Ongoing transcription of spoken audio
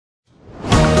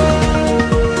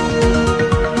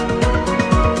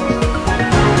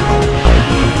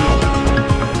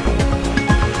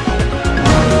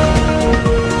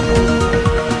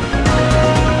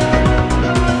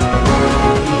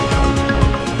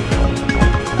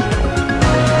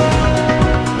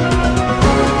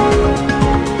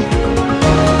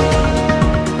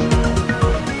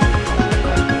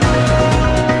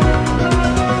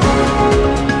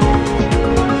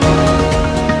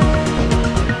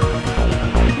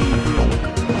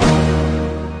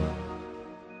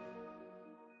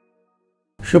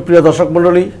সুপ্রিয় দর্শক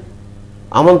মণ্ডলী,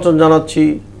 আমন্ত্রণ জানাচ্ছি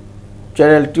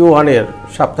চ্যানেল T1-এর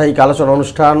সাপ্তাহিক আলোচনা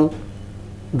অনুষ্ঠান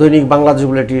দৈনিক বাংলাদেশ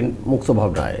বুলেটিন মুক্ত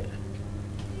ভাবনায়।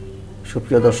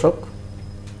 সুপ্রিয় দর্শক,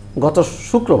 গত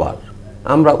শুক্রবার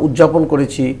আমরা উদযাপন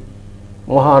করেছি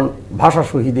মহান ভাষা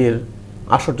শহীদের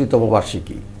 ৬৮তম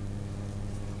বার্ষিকী।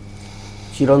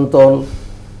 চিরন্তন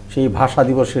সেই ভাষা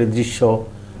দিবসের দৃশ্য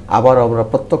আবার আমরা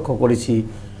প্রত্যক্ষ করেছি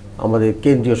আমাদের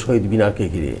কেন্দ্রীয় শহীদ মিনারকে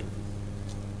ঘিরে।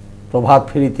 প্রভাত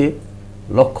ফেরিতে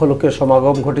লক্ষ লোকের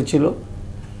সমাগম ঘটেছিল।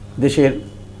 দেশের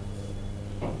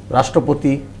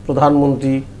রাষ্ট্রপতি,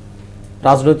 প্রধানমন্ত্রী,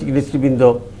 রাজনৈতিক নেতৃবৃন্দ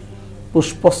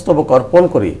পুষ্পস্তবক অর্পণ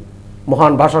করে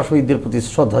মহান ভাষা শহীদদের প্রতি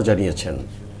শ্রদ্ধা জানিয়েছেন।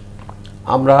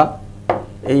 আমরা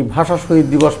এই ভাষা শহীদ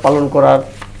দিবস পালন করার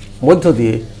মধ্য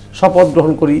দিয়ে শপথ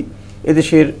গ্রহণ করি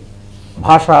এদেশের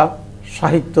ভাষা,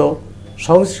 সাহিত্য,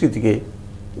 সংস্কৃতিকে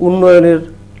উন্নয়নের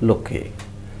লক্ষ্যে।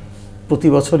 প্রতি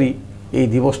বছরই এই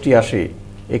দিবসটি আসে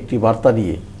একটি বার্তা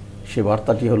নিয়ে। সে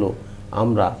বার্তাটি হলো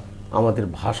আমরা আমাদের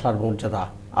ভাষার মর্যাদা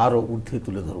আরও ঊর্ধ্বে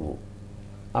তুলে ধরব।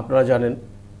 আপনারা জানেন,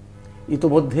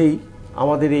 ইতোমধ্যেই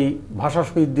আমাদের এই ভাষা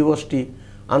শহীদ দিবসটি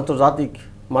আন্তর্জাতিক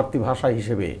মাতৃভাষা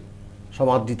হিসেবে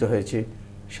সমাদৃত হয়েছে।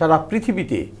 সারা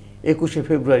পৃথিবীতে ২১শে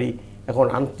ফেব্রুয়ারি এখন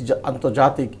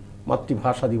আন্তর্জাতিক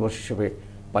মাতৃভাষা দিবস হিসেবে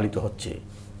পালিত হচ্ছে।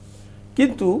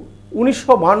 কিন্তু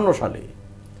 ১৯৫২ সালে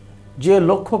যে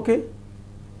লক্ষ্যকে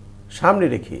সামনে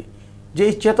রেখে,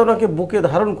 যেই চেতনাকে বুকে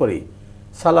ধারণ করে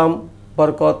সালাম,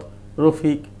 বরকত,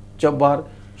 রফিক, জব্বার,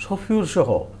 শফিউর সহ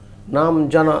নাম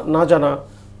জানা না জানা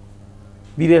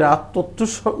বীরের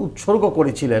উৎসর্গ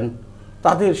করেছিলেন,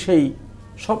 তাদের সেই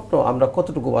স্বপ্ন আমরা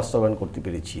কতটুকু বাস্তবায়ন করতে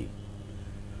পেরেছি?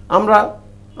 আমরা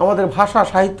আমাদের ভাষা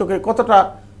সাহিত্যকে কতটা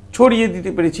ছড়িয়ে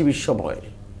দিতে পেরেছি বিশ্বময়?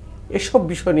 এসব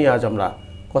বিষয় নিয়ে আজ আমরা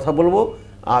কথা বলবো।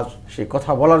 আজ সেই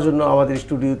কথা বলার জন্য আমাদের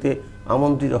স্টুডিওতে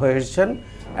আমন্ত্রিত হয়ে এসেছেন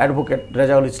অ্যাডভোকেট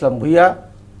রেজাউল ইসলাম ভূঁইয়া,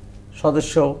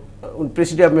 সদস্য,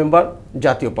 প্রেসিডিয়াম মেম্বার,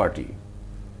 জাতীয় পার্টি।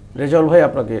 রেজাউল ভাই,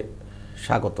 আপনাকে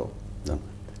স্বাগত।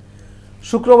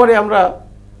 শুক্রবারে আমরা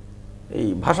এই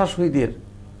ভাষা শহীদের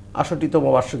 ৬৮তম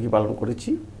বার্ষিকী পালন করেছি।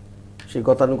 সেই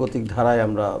গতানুগতিক ধারায়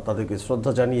আমরা তাদেরকে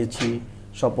শ্রদ্ধা জানিয়েছি,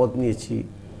 শপথ নিয়েছি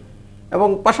এবং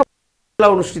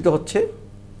পাশাপাশি অনুষ্ঠিত হচ্ছে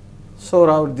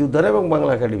সোহরাওয়ার্দী উদ্যানে এবং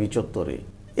বাংলা একাডেমি চত্বরে।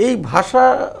 এই ভাষা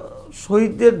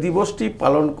শহীদদের দিবসটি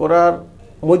পালন করার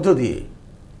মধ্য দিয়ে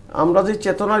আমরা যে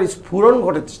চেতনার স্ফুরণ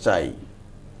ঘটাতে চাই,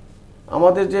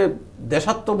 আমাদের যে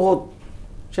দেশাত্মবোধ,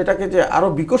 সেটাকে যে আরও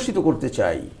বিকশিত করতে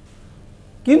চাই,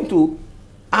 কিন্তু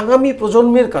আগামী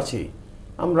প্রজন্মের কাছে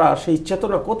আমরা সেই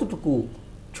চেতনা কতটুকু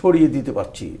ছড়িয়ে দিতে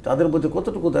পারছি, তাদের মধ্যে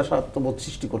কতটুকু দেশাত্মবোধ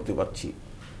সৃষ্টি করতে পারছি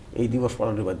এই দিবস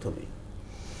পালনের মাধ্যমে?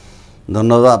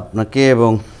 ধন্যবাদ আপনাকে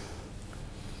এবং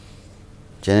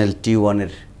চ্যানেল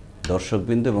T1-এর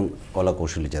দর্শকবৃন্দ এবং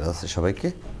কলাকৌশলী যারা আছে সবাইকে।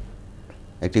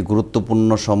 একটি গুরুত্বপূর্ণ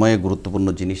সময়ে গুরুত্বপূর্ণ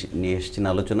জিনিস নিয়ে এসেছেন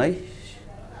আলোচনায়।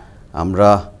 আমরা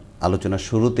আলোচনার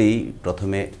শুরুতেই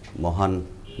প্রথমে মহান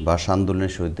ভাষা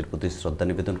আন্দোলনের শহীদদের প্রতি শ্রদ্ধা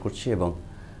নিবেদন করছি এবং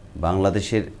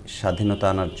বাংলাদেশের স্বাধীনতা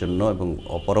আনার জন্য এবং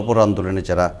অপরাপর আন্দোলনে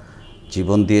যারা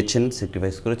জীবন দিয়েছেন,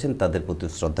 স্যাক্রিফাইস করেছেন, তাদের প্রতি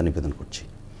শ্রদ্ধা নিবেদন করছি।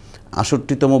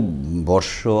 ৬৮তম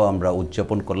বর্ষ আমরা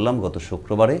উদযাপন করলাম গত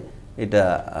শুক্রবারে। এটা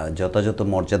যথাযথ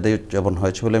মর্যাদায় উদযাপন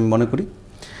হয়েছে বলে আমি মনে করি।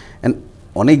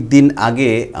 অনেক দিন আগে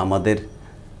আমাদের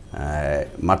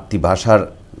মাতৃভাষার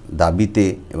দাবিতে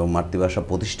এবং মাতৃভাষা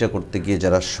প্রতিষ্ঠা করতে গিয়ে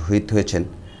যারা শহীদ হয়েছেন,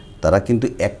 তারা কিন্তু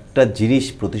একটা জিনিস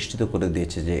প্রতিষ্ঠিত করে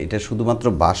দিয়েছে যে এটা শুধুমাত্র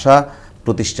ভাষা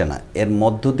প্রতিষ্ঠা না, এর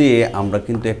মধ্য দিয়ে আমরা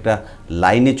কিন্তু একটা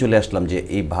লাইনে চলে আসলাম যে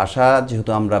এই ভাষা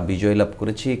যেহেতু আমরা বিজয় লাভ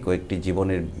করেছি কয়েকটি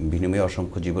জীবনের বিনিময়ে,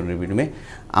 অসংখ্য জীবনের বিনিময়ে,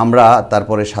 আমরা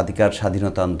তারপরে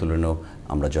স্বাধীনতা আন্দোলনেও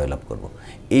আমরা জয়লাভ করব।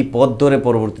 এই পথ ধরে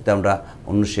পরবর্তীতে আমরা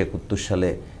 ১৯৭১ সালে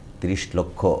 ৩০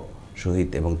 লক্ষ শহীদ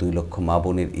এবং ২ লক্ষ মা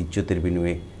বোনের ইজ্জতের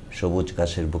বিনিময়ে সবুজ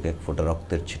ঘাসের বুকে এক ফোঁটা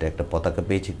রক্তের ছিটা একটা পতাকা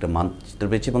পেয়েছি, একটা মানচিত্র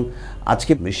পেয়েছি এবং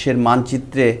আজকে বিশ্বের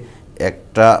মানচিত্রে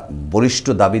একটা বলিষ্ঠ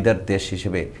দাবিদার দেশ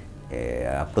হিসেবে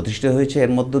প্রতিষ্ঠিত হয়েছে।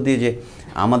 এর মধ্য দিয়ে যে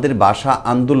আমাদের ভাষা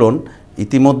আন্দোলন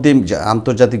ইতিমধ্যে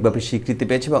আন্তর্জাতিকভাবে স্বীকৃতি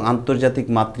পেয়েছে এবং আন্তর্জাতিক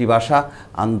মাতৃভাষা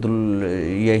আন্দোলন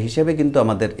হিসেবে কিন্তু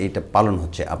আমাদের এইটা পালন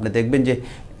হচ্ছে। আপনি দেখবেন যে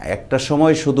একটা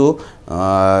সময় শুধু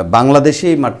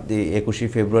বাংলাদেশেই ২১শে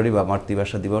ফেব্রুয়ারি বা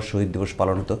মাতৃভাষা দিবস, শহীদ দিবস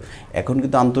পালন হতো। এখন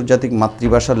কিন্তু আন্তর্জাতিক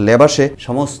মাতৃভাষার লেবাসে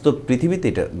সমস্ত পৃথিবীতে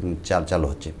এটা চালু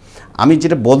হচ্ছে। আমি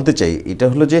যেটা বলতে চাই এটা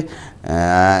হলো যে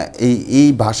এই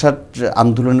ভাষার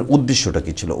আন্দোলনের উদ্দেশ্যটা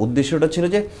কী ছিল? উদ্দেশ্যটা ছিল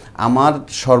যে আমার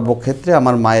সর্বক্ষেত্রে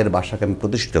আমার মায়ের ভাষাকে আমি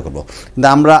প্রতিষ্ঠিত করব। কিন্তু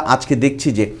আমরা আজকে দেখছি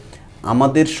যে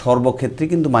আমাদের সর্বক্ষেত্রে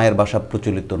কিন্তু মায়ের ভাষা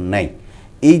প্রচলিত নেই।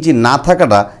 এই যে না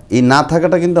থাকাটা, এই না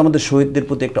থাকাটা কিন্তু আমাদের শহীদদের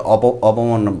প্রতি একটা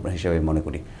অবমাননা হিসেবে মনে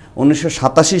করি।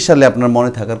 1987 সালে আপনার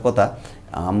মনে থাকার কথা,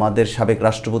 আমাদের সাবেক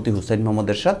রাষ্ট্রপতি হুসাইন মোহাম্মদ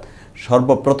এরশাদ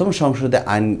সর্বপ্রথম সংসদে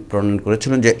আইন প্রণয়ন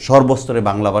করেছিলেন যে সর্বস্তরে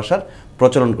বাংলা ভাষার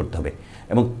প্রচলন করতে হবে।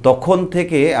 এবং তখন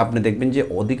থেকে আপনি দেখবেন যে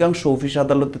অধিকাংশ অফিস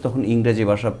আদালতে তখন ইংরেজি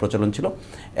ভাষার প্রচলন ছিল।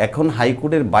 এখন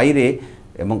হাইকোর্টের বাইরে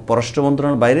এবং পররাষ্ট্র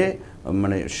মন্ত্রণালয়ের বাইরে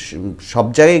মানে সব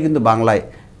জায়গায় কিন্তু বাংলায়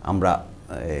আমরা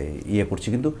ইয়ে করছি,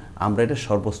 কিন্তু আমরা এটা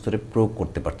সর্বস্তরে প্রয়োগ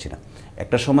করতে পারছি না।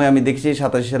 একটা সময় আমি দেখেছি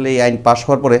 87 সালে এই আইন পাশ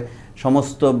হওয়ার পরে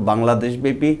সমস্ত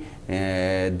বাংলাদেশব্যাপী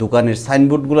দোকানের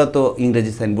সাইনবোর্ডগুলো তো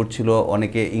ইংরেজি সাইনবোর্ড ছিল,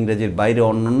 অনেকে ইংরেজির বাইরে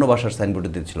অন্যান্য ভাষার সাইনবোর্ড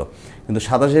দিয়েছিল। কিন্তু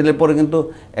 87 সালের পরে কিন্তু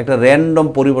একটা র্যান্ডম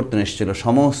পরিবর্তন এসেছিল,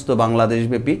 সমস্ত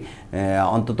বাংলাদেশব্যাপী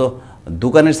অন্তত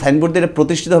দোকানের সাইনবোর্ড দিয়ে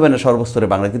প্রতিষ্ঠিত হবে না সর্বস্তরে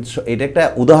বাংলা, কিন্তু এটা একটা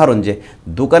উদাহরণ যে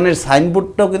দোকানের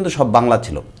সাইনবোর্ডটাও কিন্তু সব বাংলা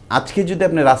ছিল। আজকে যদি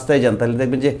আপনি রাস্তায় যান তাহলে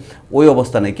দেখবেন যে ওই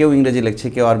অবস্থা নেই, কেউ ইংরেজি লিখছে,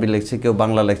 কেউ আরবি লিখছে, কেউ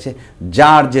বাংলা লিখছে,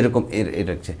 যার যেরকম এর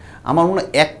লিখছে। আমার মনে হয়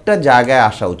একটা জায়গায়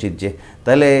আসা উচিত যে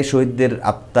তাহলে শহীদদের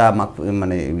আত্মা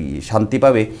মানে শান্তি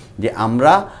পাবে যে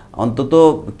আমরা অন্তত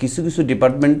কিছু কিছু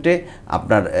ডিপার্টমেন্টে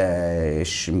আপনার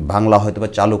বাংলা হয়তো বা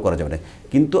চালু করা যাবে না,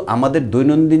 কিন্তু আমাদের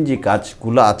দৈনন্দিন যে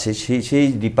কাজগুলো আছে সেই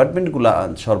ডিপার্টমেন্টগুলো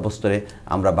সর্বস্তরে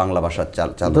আমরা বাংলা ভাষা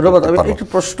চালু। ধন্যবাদ। আমি একটি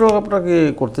প্রশ্ন আপনাকে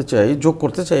করতে চাই, যোগ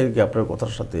করতে চাই আর কি আপনার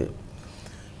কথার সাথে।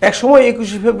 এক সময়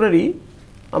 21শে ফেব্রুয়ারি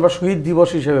আমরা শহীদ দিবস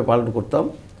হিসেবে পালন করতাম,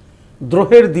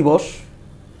 দ্রোহের দিবস,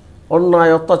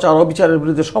 অন্যায় অত্যাচার অবিচারের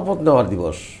বিরুদ্ধে শপথ নেওয়ার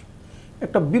দিবস,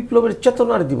 একটা বিপ্লবের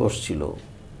চেতনার দিবস ছিল।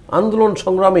 আন্দোলন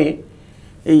সংগ্রামে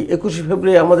এই 21শে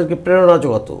ফেব্রুয়ারি আমাদেরকে প্রেরণা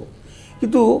জোগাতো।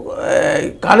 কিন্তু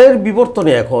কালের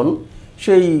বিবর্তনে এখন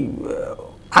সেই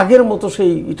আগের মতো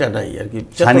সেই এটা নাই আর কি,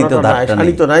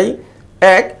 শানিত নাই।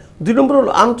 এক, দুই নম্বর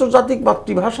হলো আন্তর্জাতিক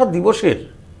মাতৃভাষা দিবসের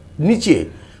নিচে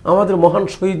আমাদের মহান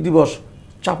শহীদ দিবস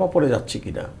চাপা পড়ে যাচ্ছে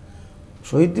কিনা।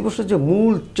 শহীদ দিবসের যে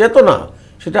মূল চেতনা,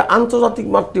 সেটা আন্তর্জাতিক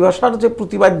মাতৃভাষার যে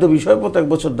প্রতিবাদ্য বিষয় প্রত্যেক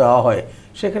বছর দেওয়া হয়,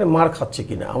 সেখানে মার খাচ্ছে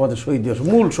কিনা আমাদের শহীদ দিবস,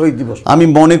 মূল শহীদ দিবস। আমি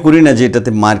মনে করি না যে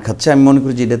এটাতে মার খাচ্ছে, আমি মনে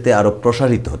করি যে এটাতে আরও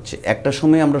প্রসারিত হচ্ছে। একটা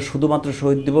সময় আমরা শুধুমাত্র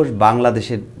শহীদ দিবস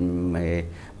বাংলাদেশের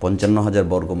 55,000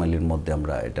 বর্গমাইলের মধ্যে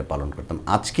আমরা এটা পালন করতাম।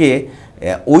 আজকে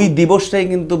ওই দিবসটাই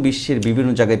কিন্তু বিশ্বের বিভিন্ন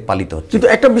জায়গায় পালিত হচ্ছে। কিন্তু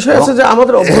একটা বিষয় আছে যে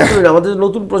আমাদের অভ্যন্তরীণ, আমাদের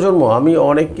নতুন প্রজন্ম, আমি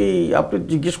অনেককেই আপনি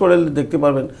জিজ্ঞেস করে দেখতে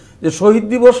পারবেন যে শহীদ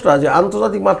দিবসটা যে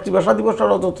আন্তর্জাতিক মাতৃভাষা দিবসটা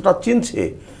যতটা চিনছে,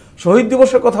 শহীদ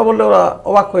দিবসের কথা বললে ওরা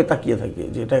অবাক হয়ে তাকিয়ে থাকে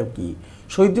যে এটা কি।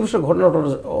 শহীদ দিবসের ঘটনাটা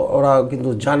ওরা কিন্তু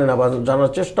জানে না বা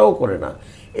জানার চেষ্টাও করে না।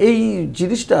 এই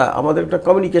জিনিসটা আমাদের একটা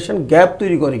কমিউনিকেশন গ্যাপ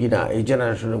তৈরি করে কিনা এই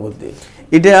জেনারেশনের মধ্যে।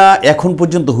 এটা এখন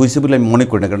পর্যন্ত হয়েছে বলে আমি মনে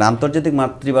করি না, কারণ আন্তর্জাতিক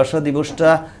মাতৃভাষা দিবসটা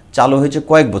চালু হয়েছে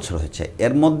কয়েক বছর হয়েছে।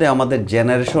 এর মধ্যে আমাদের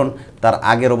জেনারেশন তার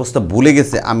আগের অবস্থা ভুলে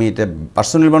গেছে, আমি এটা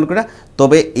পার্সোনালি মনে করি না।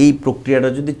 তবে এই প্রক্রিয়াটা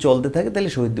যদি চলতে থাকে তাহলে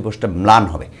শহীদ দিবসটা ম্লান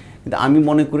হবে, কিন্তু আমি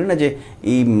মনে করি না যে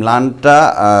এই ম্লানটা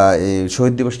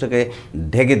শহীদ দিবসটাকে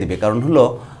ঢেকে দেবে। কারণ হলো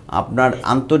আপনার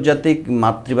আন্তর্জাতিক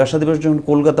মাতৃভাষা দিবস যখন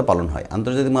কলকাতা পালন হয়,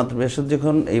 আন্তর্জাতিক মাতৃভাষা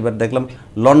যখন এইবার দেখলাম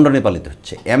লন্ডনে পালিত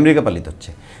হচ্ছে, আমেরিকা পালিত হচ্ছে,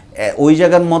 ওই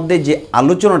জায়গার মধ্যে যে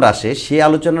আলোচনাটা আসে সেই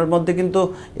আলোচনার মধ্যে কিন্তু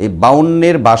এই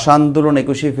 52-এর ভাষা আন্দোলন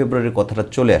 21শে ফেব্রুয়ারির কথাটা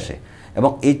চলে আসে। এবং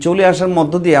এই চলে আসার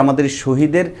মধ্য দিয়ে আমাদের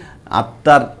শহীদের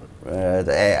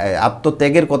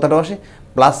আত্মত্যাগের কথাটাও আসে,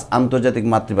 প্লাস আন্তর্জাতিক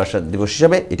মাতৃভাষা দিবস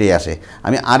হিসাবে এটাই আসে।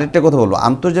 আমি আরেকটা কথা বলবো,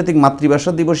 আন্তর্জাতিক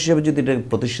মাতৃভাষা দিবস হিসাবে যদি এটা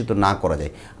প্রতিষ্ঠিত না করা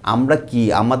যায়, আমরা কি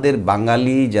আমাদের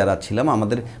বাঙালি যারা ছিলাম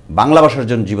আমাদের বাংলা ভাষার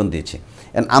জন্য জীবন দিয়েছে।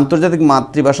 আন্তর্জাতিক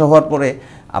মাতৃভাষা হওয়ার পরে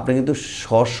আপনি কিন্তু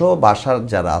ভাষার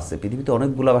যারা আছে পৃথিবীতে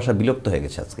অনেকগুলো ভাষা বিলুপ্ত হয়ে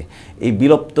গেছে। আজকে এই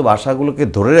বিলুপ্ত ভাষাগুলোকে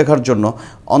ধরে রাখার জন্য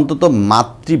অন্তত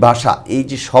মাতৃভাষা এই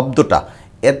যে শব্দটা,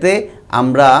 এতে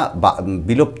আমরা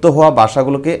বিলুপ্ত হওয়া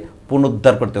ভাষাগুলোকে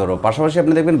পুনরুদ্ধার করতে পারবো। পাশাপাশি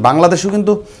আপনি দেখবেন বাংলাদেশেও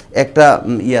কিন্তু একটা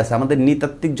আছে, আমাদের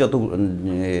নৃতাত্ত্বিক যত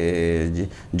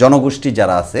জনগোষ্ঠী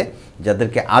যারা আছে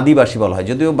যাদেরকে আদিবাসী বলা হয়,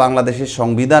 যদিও বাংলাদেশের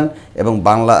সংবিধান এবং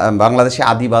বাংলাদেশে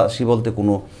আদিবাসী বলতে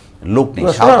কোনো লোক নেই,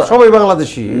 সবাই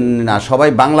বাংলাদেশি না, সবাই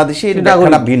বাংলাদেশি, এর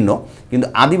ব্যাখ্যাটা ভিন্ন, কিন্তু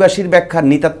আদিবাসীর ব্যাখ্যা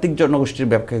নৃতাত্ত্বিক জনগোষ্ঠীর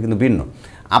ব্যাখ্যা কিন্তু ভিন্ন।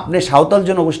 আপনি সাঁওতাল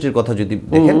জনগোষ্ঠীর কথা যদি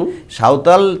দেখেন,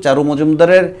 সাঁওতাল চারু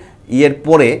মজুমদারের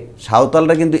পরে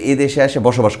সাঁওতালরা কিন্তু এই দেশে এসে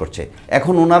বসবাস করছে।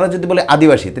 এখন ওনারা যদি বলে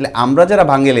আদিবাসী, তাহলে আমরা যারা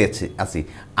বাঙালি আছি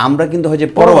আমরা কিন্তু হয় যে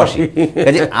পরবাসী।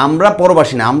 কাজে আমরা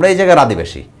পরবাসী না, আমরা এই জায়গার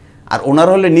আদিবাসী, আর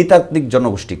ওনারা হলে নৃতাত্ত্বিক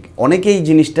জনগোষ্ঠী। অনেকেই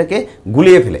জিনিসটাকে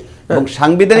গুলিয়ে ফেলে এবং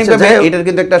সাংবিধানিকভাবে এটার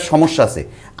কিন্তু একটা সমস্যা আছে।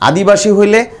 আদিবাসী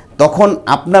হইলে তখন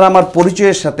আপনার আমার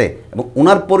পরিচয়ের সাথে এবং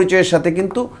ওনার পরিচয়ের সাথে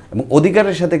কিন্তু এবং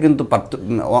অধিকারের সাথে কিন্তু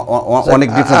অনেক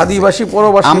আদিবাসী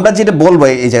পরবাসী। আমরা যেটা বলবো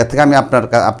এই জায়গা থেকে আমি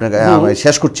আপনাকে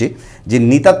শেষ করছি যে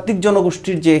নৃতাত্ত্বিক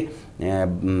জনগোষ্ঠীর যে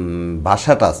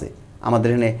ভাষাটা আছে, আমাদের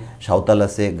এখানে সাঁওতাল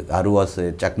আছে, গারু আছে,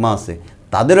 চাকমা আছে,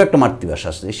 তাদেরও একটা মাতৃভাষা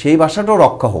আছে, সেই ভাষাটাও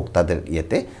রক্ষা হোক তাদের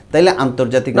তাইলে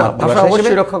আন্তর্জাতিক মাতৃভাষা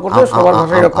অবশ্যই রক্ষা করতে হবে, সবার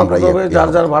ভাষাই রক্ষা করতে হবে, যার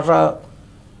যার ভাষা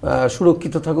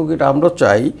সুরক্ষিত থাকুক, এটা আমরা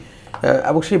চাই।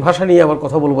 এবং সেই ভাষা নিয়ে আবার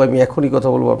কথা বলবো, আমি এখনই কথা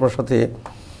বলবো আপনার সাথে,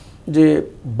 যে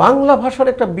বাংলা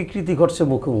ভাষার একটা বিকৃতি ঘটছে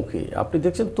মুখে মুখে। আপনি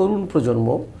দেখছেন তরুণ প্রজন্ম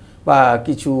বা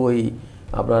কিছু ওই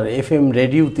আপনার FM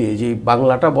রেডিওতে যে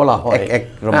বাংলাটা বলা হয়,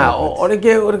 হ্যাঁ,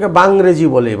 অনেকে ওটাকে বাংরেজি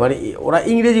বলে, মানে ওরা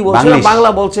ইংরেজি বলছে না, বাংলা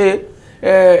বলছে,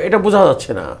 এটা বোঝা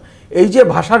যাচ্ছে না। এই যে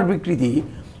ভাষার বিকৃতি,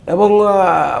 এবং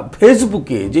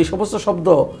ফেসবুকে যে সমস্ত শব্দ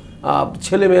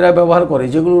ছেলেমেয়েরা ব্যবহার করে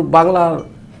যেগুলো বাংলার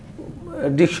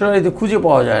ডিকশনারিতে খুঁজে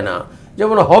পাওয়া যায় না,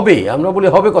 যেমন হবে, আমরা বলি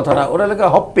হবে কথাটা, ওরা লেখা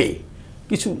হপ্পে,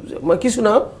 কিছু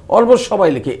না, অলমোস্ট সবাই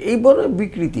লেখে। এই ধরনের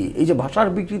বিকৃতি, এই যে ভাষার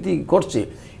বিকৃতি ঘটছে,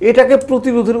 এটাকে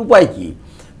প্রতিরোধের উপায় কি?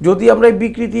 যদি আমরা এই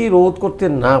বিকৃতি রোধ করতে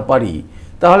না পারি,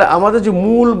 তাহলে আমাদের যে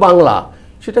মূল বাংলা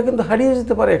সেটা কিন্তু হারিয়ে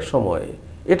যেতে পারে এক সময়।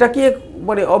 এটা কি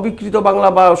মানে অবিকৃত বাংলা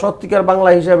বা সত্যিকার বাংলা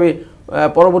হিসাবে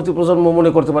পরবর্তী প্রজন্ম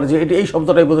মনে করতে পারে যে এটা এই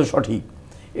শব্দটাই বোধহয় সঠিক।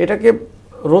 এটাকে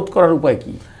রোধ করার উপায়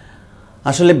কি?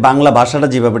 আসলে বাংলা ভাষাটা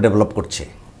যেভাবে ডেভেলপ করছে,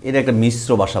 এটা একটা মিশ্র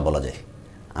ভাষা বলা যায়।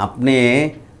 আপনি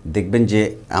দেখবেন যে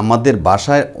আমাদের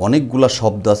ভাষায় অনেকগুলো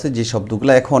শব্দ আছে যে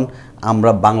শব্দগুলো এখন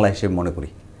আমরা বাংলা হিসেবে মনে করি।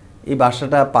 এই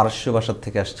ভাষাটা পারস্য ভাষার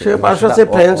থেকে আসছে,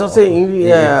 ফ্রেঞ্চ আছে,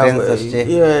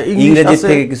 ইংরেজি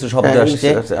থেকে কিছু শব্দ আসছে,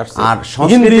 আর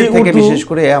সংস্কৃত থেকে, বিশেষ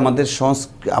করে আমাদের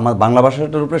আমার বাংলা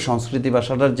ভাষাটার উপরে সংস্কৃতি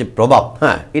ভাষাটার যে প্রভাব,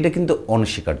 এটা কিন্তু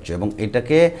অনস্বীকার্য, এবং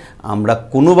এটাকে আমরা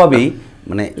কোনোভাবেই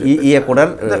মানে ইয়ে করার।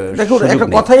 দেখুন, একটা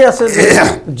কথাই আছে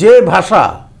যে ভাষা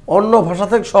অন্য ভাষা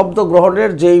থেকে শব্দ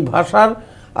গ্রহণের যেই ভাষার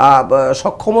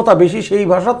সক্ষমতা বেশি, সেই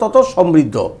ভাষা তত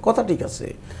সমৃদ্ধ। কথা ঠিক আছে।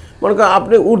 মনে করেন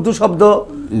আপনি উর্দু শব্দ,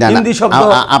 হিন্দি শব্দ,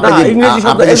 ইংরেজি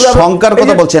শব্দ, সংখ্যার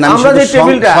কথা বলছেন,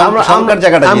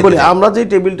 আমরা যে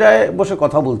টেবিলটায় বসে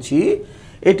কথা বলছি,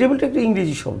 এই টেবিলটা একটা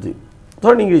ইংরেজি শব্দ,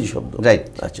 ধরেন ইংরেজি শব্দ, রাইট?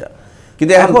 আচ্ছা,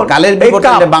 কিন্তু এখন কালের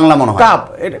বিবর্তনে বাংলা মনে হয় কাপ,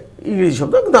 এটা ইংরেজি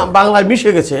শব্দ, কিন্তু বাংলায়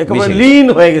মিশে গেছে, একেবারে লীন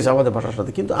হয়ে গেছে আমাদের ভাষার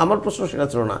সাথে। কিন্তু আমার প্রশ্ন সেটা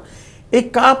ছিল না। এই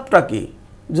কাপটাকে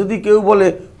যদি কেউ বলে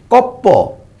কপ্প,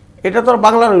 এটা তো আর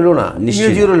বাংলা রইল না,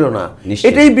 ইংরেজি রইল না,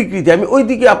 এটাই বিকৃতি। আমি ওই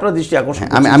দিকে আপনার দৃষ্টি আকর্ষণ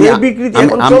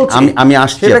করছি। আমি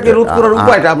আসছি, সেটাকে রোধ করার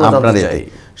উপায়টা আমরা জানতে চাই।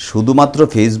 শুধুমাত্র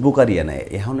ফেসবুক আর ইয়ে নয়,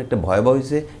 এখন একটা ভয়াবহ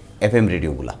হয়েছে FM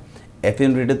রেডিওগুলা।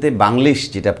 FM রেডিওতে বাংলিশ,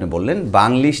 যেটা আপনি বললেন,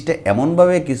 বাংলিশটা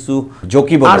এমনভাবে কিছু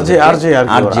জকি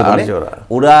বলে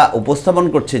ওরা উপস্থাপন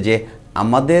করছে যে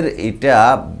আমাদের এটা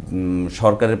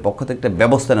সরকারের পক্ষ থেকে একটা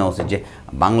ব্যবস্থা নেওয়া উচিত যে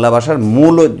বাংলা ভাষার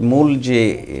মূল যে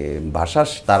ভাষা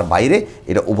তার বাইরে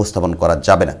এটা উপস্থাপন করা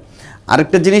যাবে না।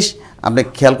 আরেকটা জিনিস আপনি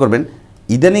খেয়াল করবেন,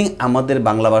 ইদানিং আমাদের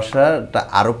বাংলা ভাষাটা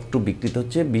আরও একটু বিকৃত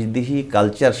হচ্ছে, বিদেশি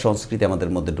কালচার সংস্কৃতি আমাদের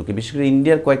মধ্যে ঢুকে, বিশেষ করে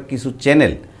ইন্ডিয়ার কিছু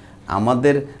চ্যানেল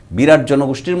আমাদের বিরাট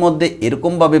জনগোষ্ঠীর মধ্যে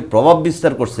এরকমভাবে প্রভাব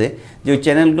বিস্তার করছে যে ওই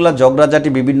চ্যানেলগুলো ঝগড়াঝাটি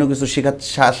বিভিন্ন কিছু শেখার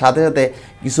সাথে সাথে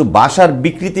কিছু ভাষার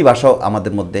বিকৃতি ভাষাও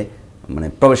আমাদের মধ্যে মানে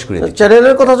প্রবেশ করে দিচ্ছে।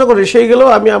 চ্যানেলের কথা যখন এসে গেল,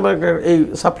 আমি আমার এই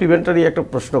সাপ্লিমেন্টারি একটা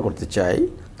প্রশ্ন করতে চাই।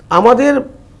 আমাদের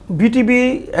বিটিভি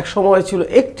এক সময় ছিল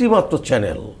একটি মাত্র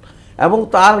চ্যানেল, এবং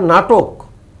তার নাটক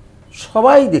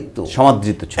সবাই দেখত,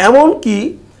 সমাদৃত। এমনকি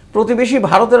প্রতিবেশী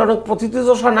ভারতের অনেক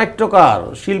প্রথিতযশা নাট্যকার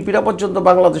শিল্পীরা পর্যন্ত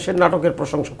বাংলাদেশের নাটকের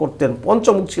প্রশংসা করতেন,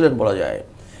 পঞ্চমুখ ছিলেন বলা যায়।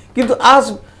 কিন্তু আজ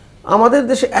আমাদের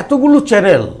দেশে এতগুলো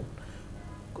চ্যানেল,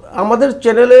 আমাদের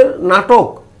চ্যানেলের নাটক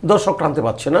দর্শক টানতে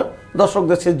পারছে না। দর্শক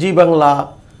দেখছে জি বাংলা,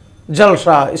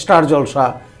 জলসা, স্টার জলসা,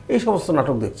 এই সমস্ত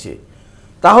নাটক দেখছে।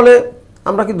 তাহলে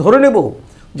আমরা কি ধরে নেব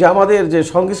যে আমাদের যে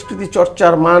সংস্কৃতি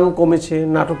চর্চার মান কমেছে,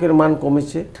 নাটকের মান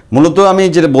কমেছে? মূলত আমি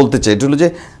যেটা বলতে চাই এটা হলো যে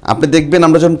আপনি দেখবেন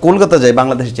আমরা যখন কলকাতা যাই,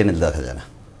 বাংলাদেশের চ্যানেল দেখা যায় না,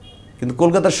 কিন্তু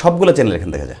কলকাতার সবগুলো চ্যানেল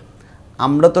এখানে দেখা যায়।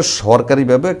 আমরা তো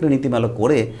সরকারিভাবে একটা নীতিমালা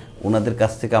করে ওনাদের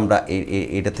কাছ থেকে আমরা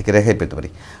এটা থেকে রেহাই পেতে পারি।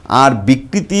 আর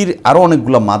বিকৃতির আরও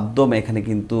অনেকগুলো মাধ্যম এখানে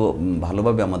কিন্তু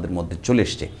ভালোভাবে আমাদের মধ্যে চলে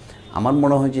এসছে। আমার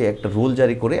মনে হয় যে একটা রুল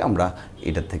জারি করে আমরা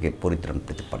এটা থেকে পরিত্রাণ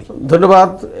পেতে পারি। ধন্যবাদ।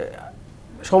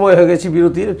 সময় হয়ে গেছে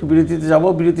বিরতির, একটু বিরতিতে যাব।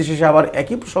 বিরতি শেষে আবার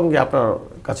একই প্রসঙ্গে আপনার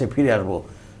কাছে ফিরে আসবো।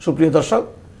 সুপ্রিয় দর্শক,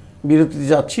 বিরতিতে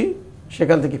যাচ্ছি,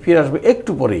 সেখান থেকে ফিরে আসবো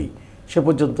একটু পরেই। সে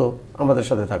পর্যন্ত আমাদের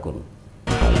সাথে থাকুন।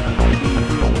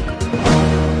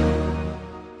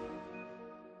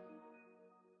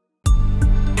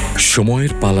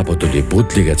 সময়ের পালাবদলে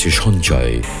বদলে গেছে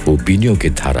সঞ্চয় ও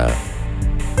বিনিয়োগের ধারা।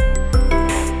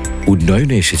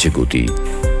 উন্নয়নে এসেছে গতি,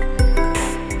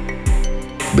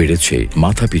 বেড়েছে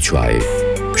মাথাপিছু আয়।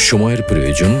 সময়ের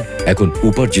প্রয়োজন এখন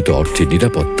উপার্জিত অর্থের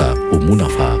নিরাপত্তা ও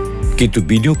মুনাফা। কিন্তু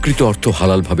বিনিয়োগকৃত অর্থ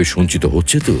হালালভাবে সঞ্চিত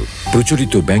হচ্ছে তো?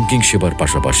 প্রচলিত ব্যাংকিং সেবার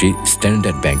পাশাপাশি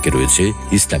স্ট্যান্ডার্ড ব্যাংকে রয়েছে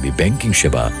ইসলামী ব্যাংকিং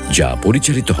সেবা, যা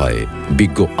পরিচালিত হয়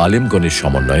বিজ্ঞ আলেমগণের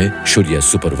সমন্বয়ে শরিয়া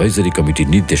সুপারভাইজারি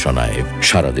কমিটির নির্দেশনায়।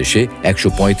 সারা দেশে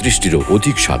 ১৩৫টিরও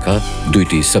অধিক শাখা,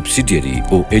 ২টি সাবসিডিয়ারি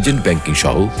ও এজেন্ট ব্যাংকিং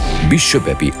সহ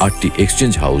বিশ্বব্যাপী ৮টি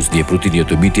এক্সচেঞ্জ হাউস নিয়ে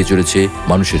প্রতিনিয়ত মিটিয়ে চলেছে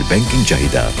মানুষের ব্যাংকিং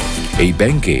চাহিদা। এই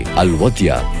ব্যাংকে আল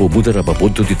ওয়াদিয়া ও মুদারাবা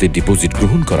পদ্ধতিতে ডিপোজিট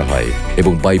গ্রহণ করা হয়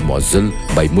এবং বাই মজ্জল,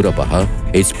 বাই মুরাবাহা,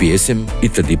 HPSM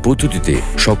ইত্যাদি পদ্ধতিতে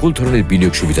সকল ধরনের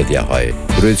বিনিয়োগ সুবিধা দেওয়া হয়।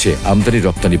 রয়েছে আমদানি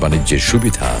রপ্তানি বাণিজ্যের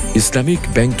সুবিধা। ইসলামিক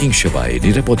ব্যাংকিং সেবায়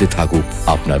নিরাপদে থাকুক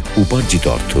আপনার উপার্জিত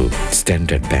অর্থ।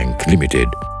 Standard bank limited.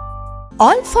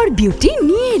 All for beauty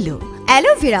নিয়ে এলো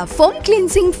aloe vera foam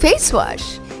cleansing face wash.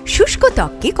 শুষ্ক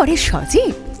ত্বককে করে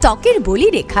সজীব, ত্বকের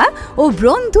বলিরেখা ও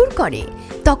ব্রণ দূর করে,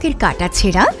 ত্বকের কাটা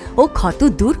ছেঁড়া ও ক্ষত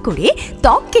দূর করে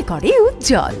ত্বককে করে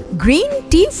উজ্জ্বল। Green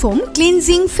tea foam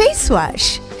cleansing face wash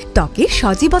ত্বকের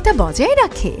সজীবতা বজায়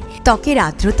রাখে, ত্বকের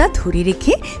আর্দ্রতা ধরে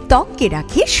রেখে ত্বককে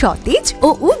রাখে সতেজ ও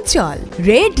উজ্জ্বল।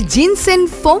 Red ginseng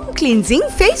foam cleansing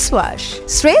face wash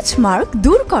stretch mark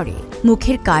দূর করে,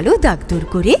 মুখের কালো দাগ দূর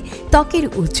করে ত্বকের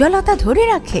উজ্জ্বলতা ধরে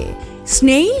রাখে।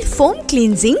 Snail foam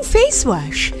cleansing face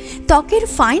wash ত্বকের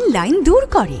ফাইন লাইন দূর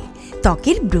করে,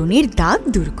 ত্বকের ব্রণের দাগ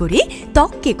দূর করে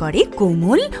ত্বককে করে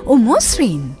কোমল ও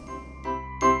মসৃণ।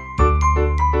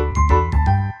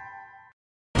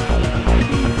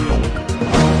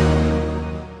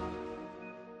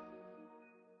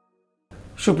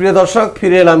 সুপ্রিয় দর্শক,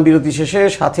 ফিরে এলাম বিরতি শেষে।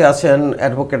 সাথে আছেন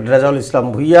অ্যাডভোকেট রেজাউল ইসলাম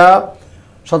ভূঁইয়া,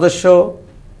 সদস্য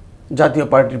জাতীয়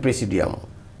পার্টির প্রেসিডিয়াম।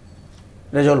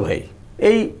 রেজাউল ভাই,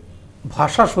 এই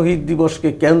ভাষা শহীদ দিবসকে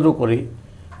কেন্দ্র করে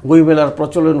বইমেলার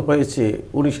প্রচলন হয়েছে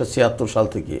 1976 সাল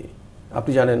থেকে।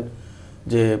 আপনি জানেন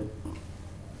যে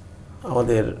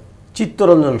আমাদের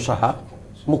চিত্তরঞ্জন সাহা,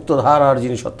 মুক্তধারার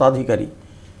যিনি স্বত্বাধিকারী,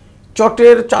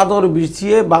 চটের চাদর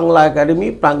বিছিয়ে বাংলা একাডেমি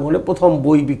প্রাঙ্গণে প্রথম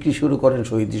বই বিক্রি শুরু করেন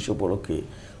শহীদ দিবস উপলক্ষে।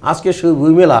 আজকে সেই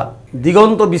বইমেলা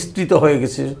দিগন্ত বিস্তৃত হয়ে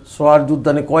গেছে। সোয়ার্জ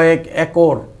উদ্যানে কয়েক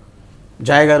একর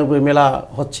জায়গার উপরে মেলা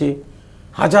হচ্ছে,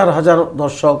 হাজার হাজার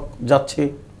দর্শক যাচ্ছে,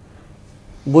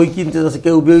 বই কিনতে যাচ্ছে,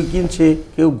 কেউ বই কিনছে,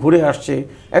 কেউ ঘুরে আসছে,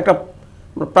 একটা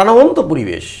প্রাণবন্ত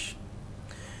পরিবেশ।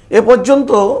 এ পর্যন্ত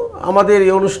আমাদের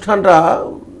এই অনুষ্ঠানটা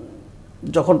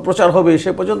যখন প্রচার হবে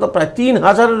সে পর্যন্ত প্রায়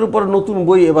 3000-এর উপর নতুন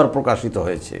বই এবার প্রকাশিত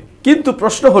হয়েছে। কিন্তু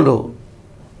প্রশ্ন হলো,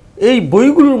 এই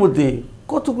বইগুলোর মধ্যে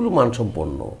কতগুলো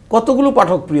মানসম্পন্ন, কতগুলো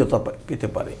পাঠক প্রিয়তা পেতে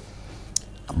পারে?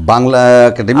 বাংলা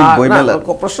একাডেমিক বইমেলা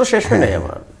প্রশ্ন শেষ হয় নাই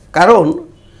আমার। কারণ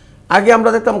আগে আমরা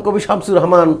দেখতাম কবি শামসুর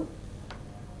রহমান,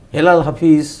 হেলাল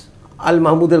হাফিজ, আল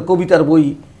মাহমুদের কবিতার বই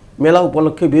মেলা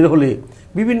উপলক্ষে বের হলে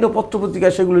বিভিন্ন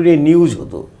পত্রপত্রিকায় সেগুলো নিয়ে নিউজ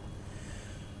হতো।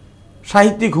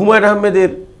 সাহিত্যিক হুমায়ুন আহমেদের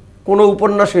কোনো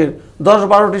উপন্যাসের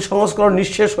 10-12টি সংস্করণ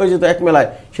নিঃশেষ হয়ে যেত এক মেলায়,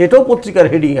 সেটাও পত্রিকার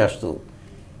হেডিংয়ে আসতো।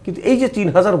 কিন্তু এই যে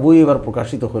 3000 বই এবার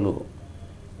প্রকাশিত হলো,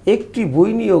 একটি বই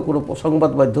নিয়েও কোনো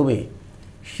সংবাদ মাধ্যমে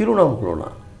শিরোনাম হলো না,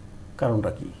 কারণটা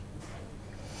কি?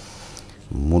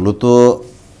 মূলত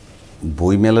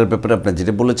বইমেলার ব্যাপারে আপনার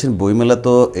যেটা বলেছেন, বইমেলা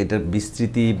তো এটার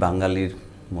বিস্তৃতি বাঙালির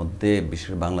মধ্যে, বিশেষ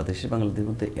করে বাংলাদেশের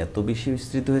মধ্যে এত বেশি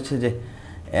বিস্তৃত হয়েছে যে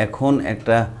এখন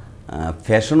একটা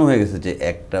ফ্যাশনও হয়ে গেছে যে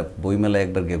একটা বইমেলা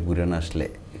একবার গিয়ে ঘুরে না আসলে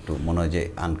একটু মনে হয় যে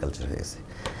আনকালচার হয়ে গেছে।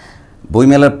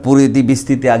 বইমেলার পরিধি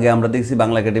বিস্তৃতি আগে আমরা দেখছি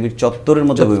বাংলা একাডেমির চত্বরের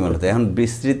মধ্যে বইমেলা হতো, এখন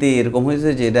বিস্তৃতি এরকম হয়েছে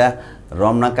যে এটা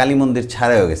রমনা কালী মন্দির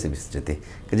ছাড়া হয়ে গেছে বিস্তৃতি।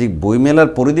 কাজে বইমেলার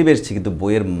পরিধি বেড়েছে কিন্তু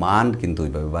বইয়ের মান কিন্তু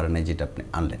ওইভাবে বাড়ে নাই যেটা আপনি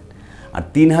আনলেন। আর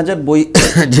 3000 বই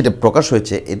যেটা প্রকাশ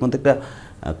হয়েছে এর মধ্যে একটা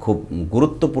খুব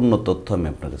গুরুত্বপূর্ণ তথ্য আমি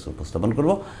আপনার কাছে উপস্থাপন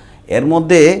করব। এর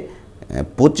মধ্যে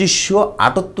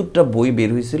 2578টা বই বের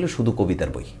হয়েছিল শুধু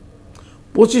কবিতার বই।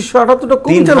 2578টা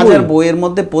কবিতার বই? 3000 বইয়ের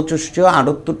মধ্যে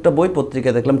 2578টা বই পত্রিকা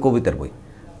দেখলাম কবিতার বই,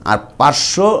 আর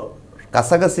 500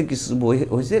 কাছাকাছি কিছু বই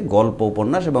হয়েছে গল্প,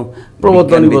 উপন্যাস এবং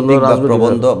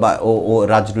প্রবন্ধ বা ও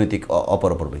রাজনৈতিক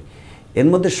অপর বই। এর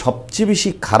মধ্যে সবচেয়ে বেশি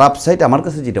খারাপ সাইট আমার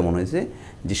কাছে যেটা মনে হয়েছে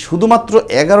যে শুধুমাত্র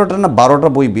 11টা না 12টা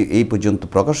বই এই পর্যন্ত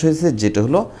প্রকাশ হয়েছে, যেটা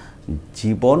হলো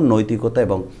জীবন, নৈতিকতা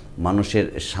এবং মানুষের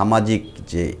সামাজিক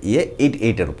যে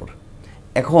এইটার উপর।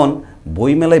 এখন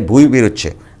বইমেলায় বই বেরোচ্ছে,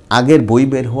 আগের বই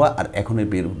বের হওয়া আর এখনের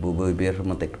বই বের হওয়ার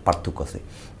মধ্যে একটা পার্থক্য আছে।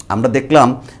 আমরা দেখলাম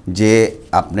যে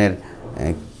আপনার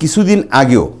কিছুদিন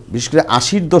আগেও বিশেষ করে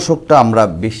 80-র দশকটা আমরা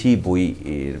বেশি বই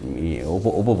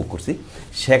উপভোগ করছি।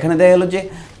 সেখানে দেখা গেল যে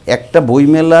একটা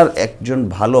বইমেলার একজন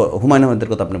ভালো, হুমায়ুন আহমেদের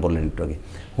কথা আপনি বললেন একটু আগে,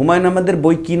 হুমায়ুন আহমেদের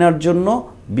বই কেনার জন্য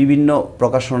বিভিন্ন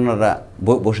প্রকাশনারা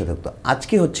বসে থাকতো।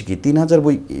 আজকে হচ্ছে কি 3000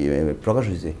 বই প্রকাশ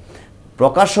হয়েছে,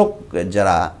 প্রকাশক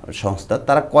যারা সংস্থা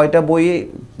তারা কয়টা বই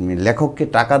লেখককে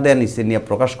টাকা দেয়া নিচে নিয়ে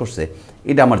প্রকাশ করছে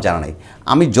এটা আমার জানা নাই।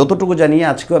 আমি যতটুকু জানি,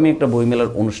 আজকেও আমি একটা বইমেলার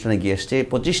অনুষ্ঠানে গিয়ে এসেছি,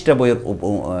 25টা বইয়ের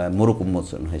মোড়ক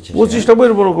উন্মোচন হয়েছে। 25টা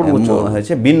বইয়ের মোড়ক উন্মোচন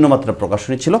হয়েছে, ভিন্ন মাত্রা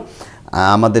প্রকাশনী ছিল।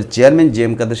 আমাদের চেয়ারম্যান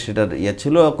JM কাদের সেটার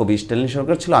ছিল, কবি স্টালিন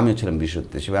সরকার ছিল, আমিও ছিলাম বিশেষ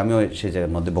হিসেবে, আমিও সেই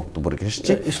জায়গার মধ্যে বক্তব্য রেখে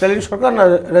এসেছি। স্টালিন সরকার না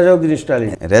রেজাউদ্দিন স্টালিন?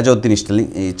 রেজাউদ্দিন স্টালিন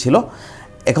ছিল।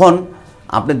 এখন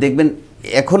আপনি দেখবেন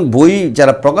এখন বই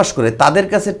যারা প্রকাশ করে তাদের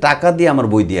কাছে টাকা দিয়ে আমার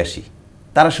বই দিয়ে আসি,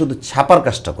 তারা শুধু ছাপার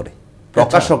কাজটা করে,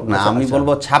 প্রকাশক না, আমি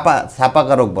বলবো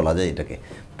ছাপাকারক বলা যায় এটাকে,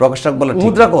 প্রকাশক বলা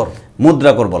ঠিক,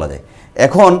 মুদ্রাকর বলা যায়।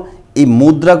 এখন এই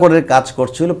মুদ্রাকরের কাজ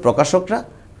করছে হলো প্রকাশকরা,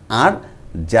 আর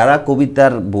যারা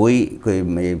কবিতার বই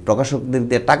প্রকাশকদের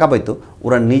দিয়ে টাকা পাইতো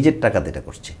ওরা নিজের টাকাতে এটা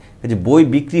করছে। যে বই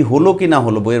বিক্রি হলো কি না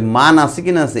হলো, বইয়ের মান আছে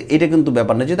কি না আছে, এটা কিন্তু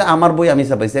ব্যাপার না। যেহেতু আমার বই আমি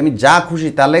ছাপাইছি, আমি যা খুশি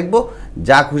তা লিখবো,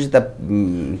 যা খুশি তা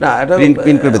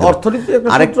প্রিন্ট করে দেবো।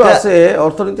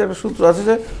 অর্থনীতি একটা সূত্র আছে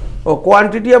যে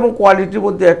কোয়ান্টিটি এবং কোয়ালিটির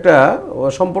মধ্যে একটা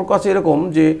সম্পর্ক আছে, এরকম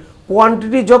যে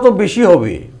কোয়ান্টিটি যত বেশি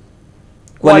হবে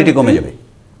কোয়ালিটি কমে যাবে,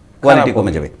 কোয়ালিটি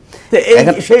কমে যাবে।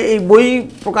 এই বই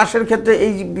প্রকাশের ক্ষেত্রে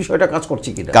এই বিষয়টা কাজ করছে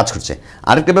কি? কাজ করছে।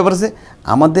 আরেকটা ব্যাপার আছে,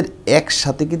 আমাদের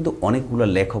একসাথে কিন্তু অনেকগুলো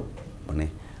লেখক মানে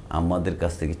আমাদের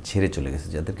কাছ থেকে ছেড়ে চলে গেছে,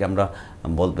 যাদেরকে আমরা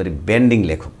বলতে পারি ব্যান্ডিং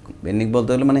লেখক। ব্যান্ডিং বলতে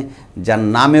গেলে মানে যার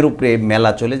নামের উপরে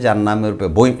মেলা চলে, যার নামের উপরে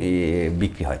বই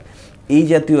বিক্রি হয়। এই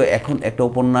জাতীয় এখন একটা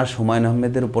উপন্যাস, হুমায়ুন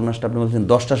আহমেদের উপন্যাসটা আপনি বলছেন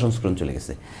 10টা সংস্করণ চলে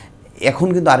গেছে, এখন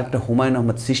কিন্তু আরেকটা হুমায়ুন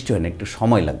আহমেদ সৃষ্টি হয় না, একটু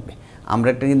সময় লাগবে। আমরা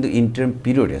একটা কিন্তু ইন্টারিম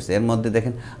পিরিয়ড আছে, এর মধ্যে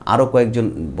দেখেন আরও কয়েকজন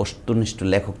বস্তুনিষ্ঠ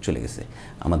লেখক চলে গেছে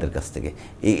আমাদের কাছ থেকে।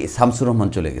 এই শামসুর রহমান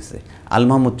চলে গেছে, আল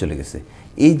মাহমুদ চলে গেছে।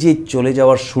 এই যে চলে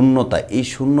যাওয়ার শূন্যতা, এই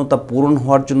শূন্যতা পূরণ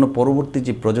হওয়ার জন্য পরবর্তী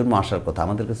যে প্রজন্ম আসার কথা,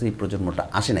 আমাদের কাছে এই প্রজন্মটা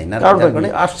আসে নাই। না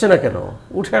আসছে না কেন,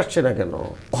 উঠে আসছে না কেন?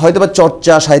 হয়তো বা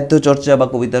চর্চা, সাহিত্য চর্চা বা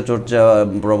কবিতা চর্চা,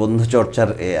 প্রবন্ধ চর্চার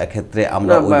ক্ষেত্রে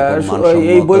আমরা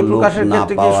এই বই প্রকাশের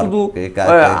ক্ষেত্রে কি শুধু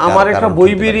আমার একটা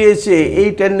বই বেরিয়েছে এই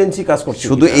টেন্ডেন্সি কাজ করছে,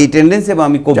 শুধু এই টেন্ডেন্সি, এবং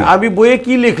আমি বইয়ে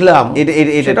কি লিখলাম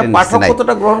সেটা পাঠক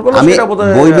কতটা গ্রহণ করলো সেটা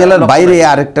বোধহয়। বই মেলার বাইরে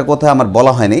আরেকটা কথা আমার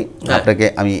বলা হয়নি আপনাকে,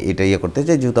 আমি এটা করতে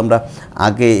চাই, যেহেতু আমরা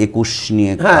আগে 21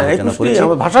 নিয়ে আলোচনা করেছি,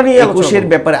 ভাষা নিয়ে 21-এর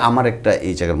ব্যাপারে আমার একটা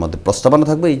এই জায়গার মধ্যে প্রস্তাবনা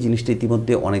থাকবে। এই জিনিসটা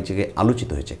ইতিমধ্যে অনেক জায়গায় আলোচিত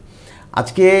হয়েছে।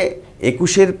 আজকে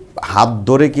 21-এর হাত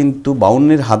ধরে কিন্তু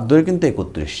 52-এর হাত ধরে কিন্তু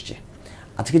 71 এসছে।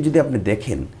 আজকে যদি আপনি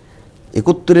দেখেন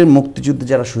 71-এর মুক্তিযুদ্ধে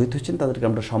যারা শহীদ হয়েছেন তাদেরকে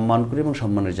আমরা সম্মান করি এবং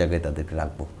সম্মানের জায়গায় তাদেরকে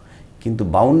রাখবো, কিন্তু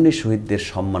 52-এর শহীদদের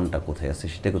সম্মানটা কোথায় আছে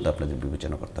সেটা কিন্তু আপনাদের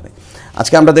বিবেচনা করতে হবে।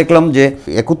 আজকে আমরা দেখলাম যে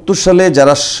 71 সালে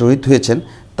যারা শহীদ হয়েছেন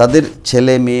তাদের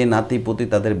ছেলে মেয়ে নাতি পুতি,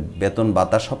 তাদের বেতন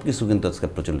ভাতা সব কিছু কিন্তু আজকে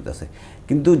প্রচলিত আছে,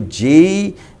 কিন্তু যেই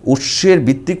উৎসের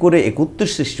ভিত্তি করে 71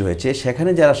 সৃষ্টি হয়েছে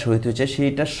সেখানে যারা শহীদ হয়েছে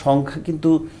সেইটার সংখ্যা কিন্তু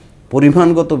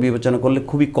পরিমাণগত বিবেচনা করলে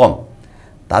খুবই কম।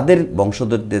 তাদের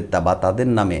বংশধরদের বা তাদের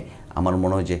নামে আমার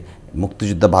মনে হয় যে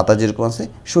মুক্তিযোদ্ধা ভাতা যেরকম আছে,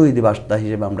 শহীদি ভাতা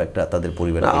হিসেবে আমরা একটা তাদের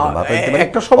পরিবারের ভাতা দিতে পারি।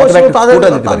 একটা সময়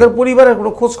তাদের পরিবারের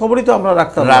কোনো খোঁজ খবরই তো আমরা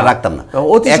রাখতাম না।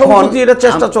 এখন এটা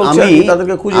চেষ্টা চলছে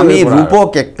তাদেরকে খুঁজে বের করার। আমি রূপক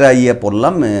একটা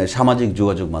পড়লাম সামাজিক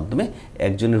যোগাযোগ মাধ্যমে,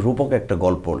 একজনের রূপক একটা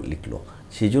গল্প লিখলো,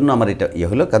 সেই জন্য আমার এটা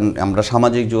হলো, কারণ আমরা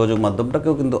সামাজিক যোগাযোগ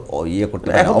মাধ্যমটাকেও কিন্তু করতে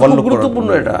পারি, অবলম্বন গুরুত্বপূর্ণ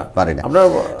এটা পারি না।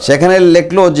 সেখানে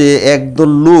লিখলো যে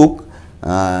একদল লোক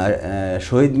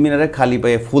শহীদ মিনারে খালি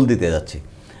পায়ে ফুল দিতে যাচ্ছে।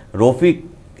 রফিক,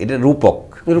 এটা রূপক,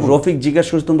 রফিক জিজ্ঞাসা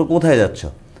করছে তোমরা কোথায় যাচ্ছ?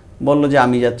 বললো যে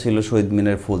আমি যাচ্ছিল শহীদ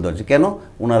মিনারে ফুল ধরছে। কেন?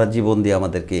 ওনারা জীবন দিয়ে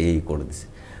আমাদেরকে এই করে দিছে।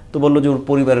 তো বললো যে ওর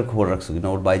পরিবারের খবর রাখছো কিনা,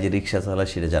 ওর বাইরে রিক্সা চালায়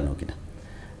সেটা জানো কিনা।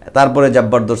 তারপরে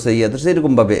জাব্বার ধরছে, ধরছে,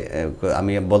 এরকমভাবে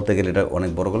আমি বলতে গেলে এটা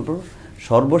অনেক বড় গল্প।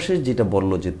 সর্বশেষ যেটা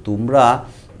বললো যে তোমরা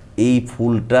এই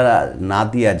ফুলটা না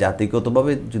দিয়া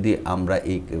জাতিগতভাবে যদি আমরা,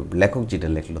 এই লেখক যেটা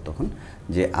লিখলো তখন,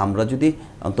 যে আমরা যদি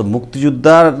অন্তত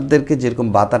মুক্তিযোদ্ধাদেরকে যেরকম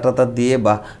ভাতা টাতা দিয়ে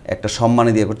বা একটা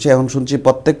সম্মানে দিয়ে করছি, এখন শুনছি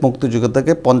প্রত্যেক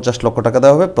মুক্তিযোদ্ধাকে 50 লক্ষ টাকা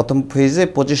দেওয়া হবে, প্রথম ফেজে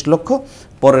 25 লক্ষ,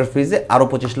 পরের ফেজে আরও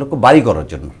 25 লক্ষ বাড়ি করার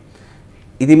জন্য।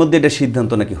 ইতিমধ্যে এটা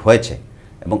সিদ্ধান্ত নাকি হয়েছে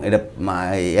এবং এটা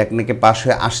এক নাকি পাশ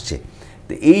হয়ে আসছে।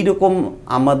 তো এইরকম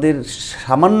আমাদের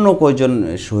সামান্য কয়জন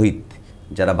শহীদ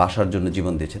যারা বাসার জন্য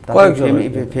জীবন দিয়েছে,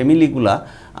 ফ্যামিলিগুলা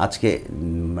আজকে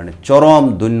মানে চরম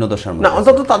দৈন্যদশার মধ্যে,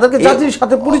 অন্তত তাদেরকে জাতির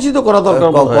সাথে পরিচিত করা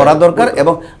দরকার।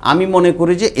 এবং আমি মনে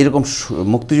করি যে এরকম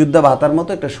মুক্তিযোদ্ধা ভাতার মতো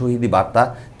একটা শহীদি বার্তা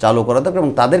চালু করা দরকার,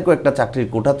 এবং তাদেরকেও একটা চাকরির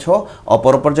কোটা ছ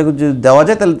অপর জায়গায় যদি দেওয়া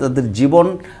যায়, তাহলে তাদের জীবন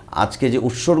আজকে যে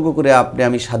উৎসর্গ করে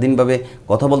আমি স্বাধীনভাবে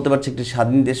কথা বলতে পারছি, একটি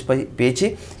স্বাধীন দেশ পেয়েছি,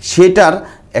 সেটার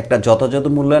একটা যথাযথ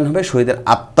মূল্যায়ন হবে, শহীদের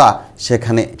আত্মা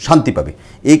সেখানে শান্তি পাবে।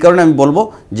 এই কারণে আমি বলবো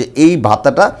যে এই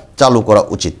ভাতাটা চালু করা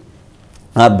উচিত।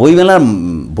 আর বইমেলার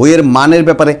বইয়ের মানের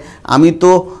ব্যাপারে আমি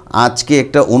তো আজকে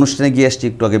একটা অনুষ্ঠানে গিয়ে আসছি,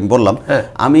 একটু আগে বললাম,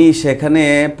 আমি সেখানে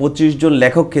 25 জন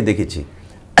লেখককে দেখেছি।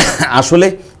 আসলে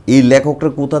এই লেখকরা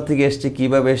কোথা থেকে এসছে,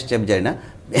 কীভাবে এসছে আমি জানি না।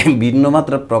 ভিন্ন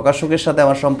মাত্রার প্রকাশকের সাথে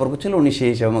আমার সম্পর্ক ছিল, উনি সেই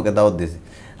হিসাবে আমাকে দাওয়াত দিয়েছে।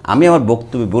 আমি আমার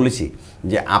বক্তব্যে বলেছি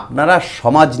যে আপনারা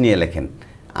সমাজ নিয়ে লেখেন,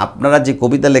 আপনারা যে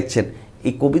কবিতা লিখছেন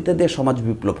এই কবিতা দিয়ে সমাজ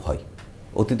বিপ্লব হয়,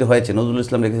 অতীতে হয়েছে। নজরুল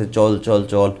ইসলাম লিখেছে চল চল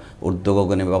চল ঊর্ধ্ব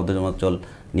গগনে বাবদজমা চল,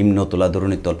 নিম্ন তোলা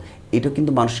ধরণীর তল। এটা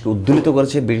কিন্তু মানুষকে উদ্দোলিত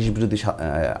করেছে ব্রিটিশ বিরোধী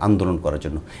আন্দোলন করার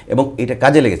জন্য, এবং এটা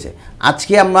কাজে লেগেছে।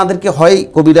 আজকে আমাদেরকে হয়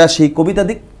কবিরা সেই কবিতা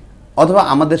দিক, অথবা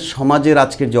আমাদের সমাজের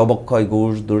আজকের যে অবক্ষয়,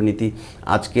 ঘুষ, দুর্নীতি,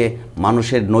 আজকে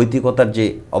মানুষের নৈতিকতার যে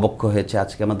অবক্ষয় হয়েছে,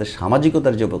 আজকে আমাদের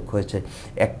সামাজিকতার যে অবক্ষয় হয়েছে,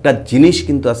 একটা জিনিস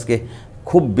কিন্তু আজকে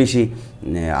খুব বেশি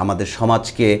আমাদের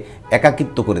সমাজকে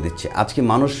একাকিত্ব করে দিচ্ছে। আজকে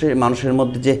মানুষের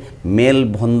মধ্যে যে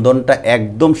মেলবন্ধনটা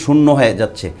একদম শূন্য হয়ে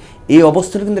যাচ্ছে, এই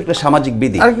অবস্থাটা কিন্তু একটা সামাজিক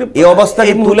বিধি। এই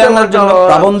অবস্থাকে তুলে আনার জন্য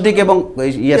প্রাবন্ধিক এবং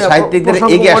সাহিত্যিকদের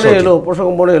এগিয়ে আসা উচিত। প্রসঙ্গ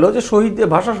মনে এলো যে শহীদদের,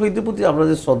 ভাষা শহীদদের প্রতি আমরা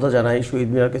যে শ্রদ্ধা জানাই, শহীদ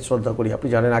মিনারকে শ্রদ্ধা করি। আপনি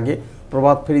জানেন আগে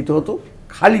প্রভাত ফেরিতে হতো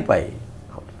খালি পায়ে,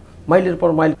 মাইলের পর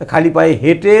মাইল খালি পায়ে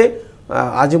হেঁটে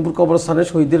আজিমপুর কবরস্থানে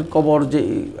শহীদের কবর যে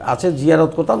আছে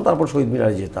জিয়ারত করতাম, তারপর শহীদ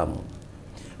মিনারে যেতাম।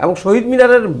 এবং শহীদ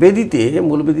মিনারের বেদিতে,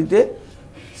 মূল বেদিতে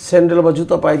স্যান্ডেল বা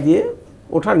জুতা পায়ে দিয়ে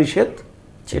ওঠা নিষেধ,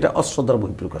 সেটা অশ্রদ্ধার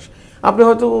বহিঃপ্রকাশ। আপনি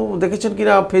হয়তো দেখেছেন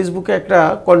কিনা, ফেসবুকে একটা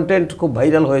কন্টেন্ট খুব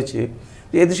ভাইরাল হয়েছে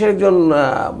যে এদেশের একজন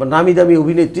নামি দামি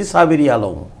অভিনেত্রী সাবেরি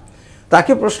আলম,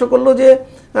 তাকে প্রশ্ন করলো যে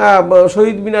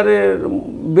শহীদ মিনারের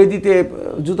বেদিতে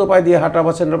জুতো পায়ে দিয়ে হাঁটা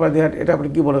বা স্যান্ডেল পায়ে দিয়ে হাঁটা, এটা আপনি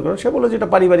কী মনে করেন? সে বললো যে এটা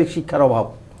পারিবারিক শিক্ষার অভাব,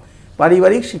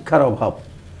 পারিবারিক শিক্ষার অভাব,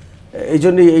 এই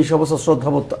জন্যই এই সমস্ত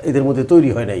শ্রদ্ধাবোধ এদের মধ্যে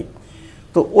তৈরি হয় নাই।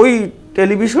 তো ওই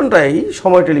টেলিভিশনটাই,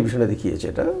 সময় টেলিভিশনে দেখিয়েছে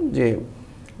এটা, যে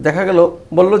দেখা গেল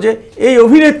বলল যে এই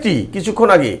অভিনেত্রী কিছুক্ষণ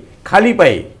আগে খালি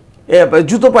পায়ে,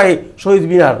 জুতো পায়ে শহীদ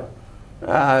মিনার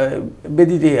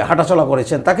বেদিতে হাঁটাচলা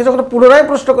করেছেন। তাকে যখন পুনরায়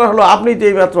প্রশ্ন করা হলো, আপনি তো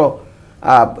এইমাত্র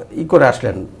করে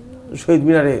আসলেন, শহীদ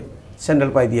মিনারে স্যান্ডেল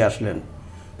পায়ে দিয়ে আসলেন,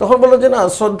 তখন বললো যে না,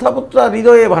 শ্রদ্ধাবোধটা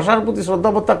হৃদয়ে, ভাষার প্রতি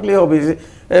শ্রদ্ধাবোধ থাকলে হবে,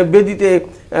 বেদিতে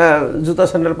জুতা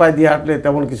স্যান্ডেল পায়ে দিয়ে হাঁটলে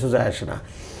তেমন কিছু যায় আসে না।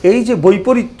 এই যে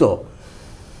বৈপরীত্য,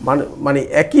 মানে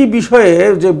একই বিষয়ে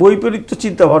যে বৈপরীত্য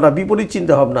চিন্তাভাবনা, বিপরীত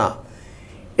চিন্তাভাবনা,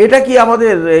 এটা কি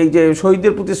আমাদের এই যে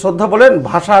শহীদদের প্রতি শ্রদ্ধা বলেন,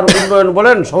 ভাষার উন্নয়ন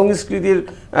বলেন, সংস্কৃতির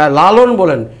লালন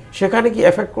বলেন, সেখানে কি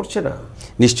এফেক্ট করছে না?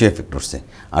 নিশ্চয়ই এফেক্ট করছে।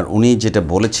 আর উনি যেটা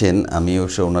বলেছেন, আমি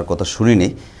অবশ্য ওনার কথা শুনিনি,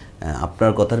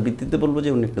 আপনার কথার ভিত্তিতে বলবো যে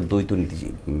উনি একটা দ্বৈতনীতি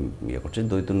করছেন।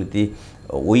 দ্বৈতনীতি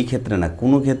ওই ক্ষেত্রে না,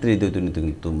 কোনো ক্ষেত্রেই দ্বৈতনীতি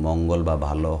কিন্তু মঙ্গল বা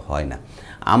ভালো হয় না।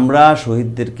 আমরা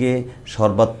শহীদদেরকে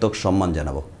সর্বাত্মক সম্মান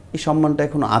জানাবো, এই সম্মানটা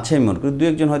এখন আছে আমি মনে করি। দু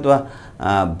একজন হয়তো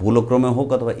ভুলক্রমে হোক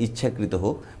অথবা ইচ্ছাকৃত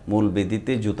হোক মূল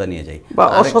বেদিতে জুতা নিয়ে যাই বা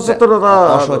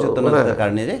অসচেতনতার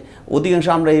কারণে যায়। অধিকাংশ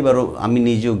আমরা এইবারও, আমি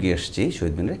নিজেও গিয়ে এসেছি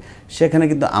শহীদ মিনারে, সেখানে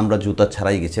কিন্তু আমরা জুতা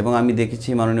ছাড়াই গেছি এবং আমি দেখেছি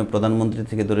মাননীয় প্রধানমন্ত্রী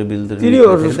থেকে ধরে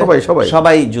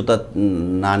সবাই জুতা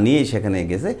না নিয়ে সেখানে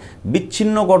গেছে।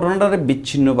 বিচ্ছিন্ন ঘটনাটারে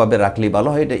বিচ্ছিন্নভাবে রাখলেই ভালো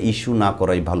হয়, এটা ইস্যু না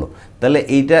করাই ভালো। তাহলে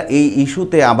এই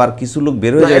ইস্যুতে আবার কিছু লোক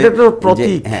বের হয়ে যাবে,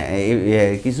 হ্যাঁ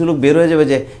কিছু লোক বের হয়ে যাবে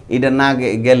যে এটা না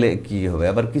গেলে কি হবে।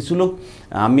 আবার কিছু লোক,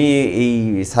 আমি এই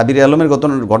সাবির আলমের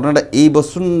ঘটনাটা এই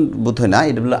বছর বোধ হয় না,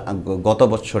 এটা গত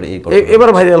বছর এবার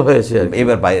ভাইরাল হয়েছে,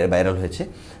 এবার ভাইরাল হয়েছে।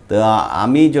 তো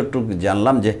আমি যতটুকু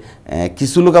জানলাম যে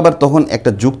কিছু লোক আবার তখন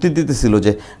একটা যুক্তি দিতেছিল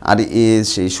যে আর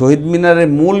সেই শহীদ মিনারের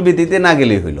মূল বেদিতে না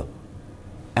গেলেই হইল।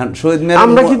 শহীদ মিনার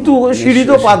আমরা কিন্তু সিঁড়ি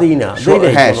তো পা দিই না,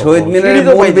 হ্যাঁ শহীদ মিনারের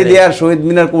মূল বেদি আর শহীদ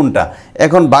মিনার কোনটা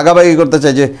এখন ভাগাভাগি করতে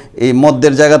চাই যে এই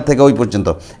মধ্যের জায়গা থেকে ওই পর্যন্ত।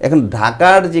 এখন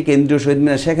ঢাকার যে কেন্দ্রীয় শহীদ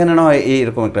মিনার, সেখানে না হয়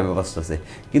এইরকম একটা ব্যবস্থা আছে,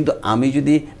 কিন্তু আমি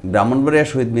যদি ব্রাহ্মণবাড়িয়া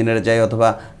শহীদ মিনারে যাই অথবা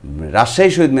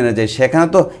রাজশাহী শহীদ মিনারে যাই, সেখানে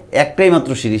তো একটাই মাত্র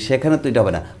সিঁড়ি, সেখানে তো এটা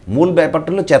হবে না। মূল ব্যাপারটা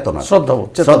হলো চেতনা,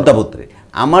 শ্রদ্ধাবোধে।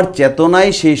 আমার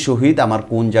চেতনায় সেই শহীদ আমার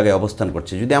কোন জায়গায় অবস্থান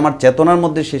করছে, যদি আমার চেতনার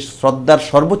মধ্যে সেই শ্রদ্ধার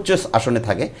সর্বোচ্চ আসনে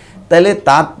থাকে, তাহলে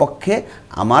তার পক্ষে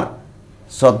আমার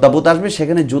শ্রদ্ধাবোধ আসবে।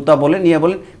 সেখানে জুতা বলে নিয়ে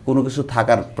বলেন কোনো কিছু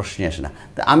থাকার প্রশ্নই আসে না।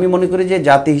 তা আমি মনে করি যে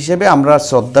জাতি হিসেবে আমরা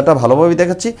শ্রদ্ধাটা ভালোভাবে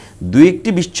দেখাচ্ছি। দুই একটি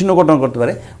বিচ্ছিন্ন ঘটনা করতে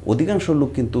পারে, অধিকাংশ লোক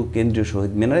কিন্তু কেন্দ্রীয়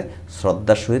শহীদ মিনারে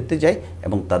শ্রদ্ধার সহিতে যায়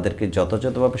এবং তাদেরকে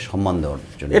যথাযথভাবে সম্মান দেওয়ার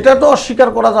জন্য। এটা তো অস্বীকার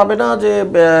করা যাবে না যে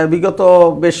বিগত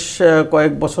বেশ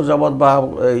কয়েক বছর যাবৎ বা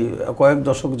কয়েক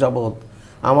দশক যাবৎ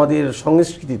আমাদের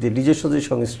সংস্কৃতিতে, নিজস্ব যে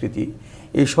সংস্কৃতি,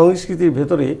 এই সংস্কৃতির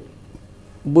ভেতরে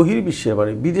বহির্বিশ্বে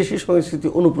মানে বিদেশি সংস্কৃতি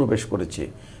অনুপ্রবেশ করেছে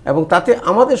এবং তাতে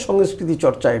আমাদের সংস্কৃতি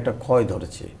চর্চায় একটা ক্ষয়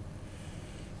ধরেছে।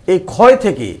 এই ক্ষয়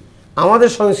থেকে আমাদের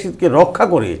সংস্কৃতিকে রক্ষা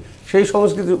করে সেই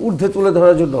সংস্কৃতির ঊর্ধ্বে তুলে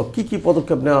ধরার জন্য কি কি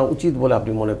পদক্ষেপ নেওয়া উচিত বলে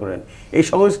আপনি মনে করেন? এই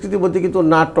সংস্কৃতির মধ্যে কিন্তু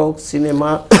নাটক, সিনেমা,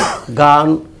 গান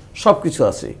সব কিছু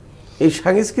আছে। এই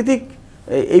সাংস্কৃতিক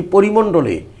এই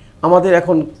পরিমণ্ডলে আমাদের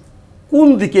এখন কোন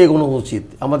দিকে এগোনো উচিত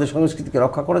আমাদের সংস্কৃতিকে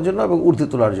রক্ষা করার জন্য এবং ঊর্ধ্বে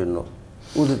তোলার জন্য?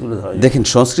 দেখেন,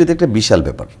 সংস্কৃতি একটা বিশাল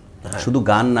ব্যাপার। শুধু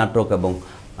গান, নাটক এবং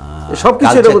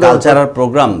কালচারাল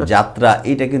প্রোগ্রাম, যাত্রা,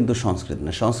 এটা কিন্তু সংস্কৃতি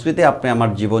না। সংস্কৃতি আপনি আমার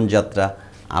জীবনযাত্রা,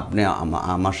 আপনি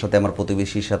আমার সাথে, আমার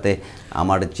প্রতিবেশীর সাথে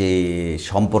আমার যে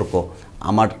সম্পর্ক,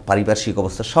 আমার পারিপার্শ্বিক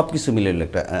অবস্থা সব কিছু মিলে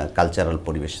একটা কালচারাল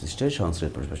পরিবেশ সৃষ্টি হয়,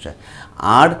 সংস্কৃতিক পরিবেশ হয়।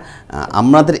 আর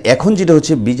আমাদের এখন যেটা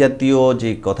হচ্ছে বিজাতীয় যে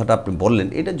কথাটা আপনি বললেন,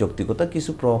 এটা যৌক্তিকতা,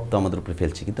 কিছু প্রভাব তো আমাদের উপরে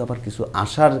ফেলছে, কিন্তু আবার কিছু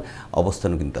আশার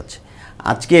অবস্থানও কিন্তু আছে।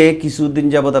 আজকে কিছুদিন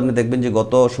যাবৎ আপনি দেখবেন যে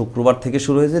গত শুক্রবার থেকে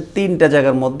শুরু হয়েছে 3টা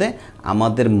জায়গার মধ্যে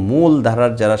আমাদের মূল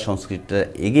ধারার যারা সংস্কৃতিটা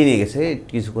এগিয়ে নিয়ে গেছে।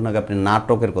 কিছুক্ষণ আগে আপনি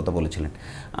নাটকের কথা বলেছিলেন,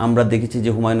 আমরা দেখেছি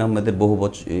যে হুমায়ুন আহমেদের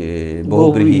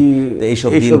বহুব্রীহি,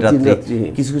 এইসব দিন রাত্রি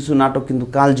কিছু কিছু নাটক কিন্তু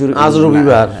কাল জুড়ে, আজ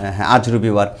রবিবার, হ্যাঁ আজ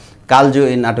রবিবার কালজয়ী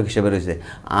এই নাটক হিসেবে রয়েছে।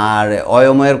 আর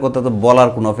অয়ময়ের কথা তো বলার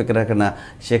কোনো অপেক্ষা রাখে না,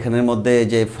 সেখানের মধ্যে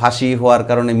যে ফাঁসি হওয়ার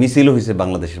কারণে মিছিল হয়েছে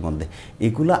বাংলাদেশের মধ্যে,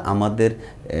 এগুলো আমাদের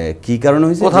কী কারণে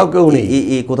হয়েছে? কোথাও কেউ নেই,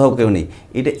 কোথাও কেউ নেই।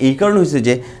 এটা এই কারণে হয়েছে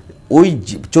যে ওই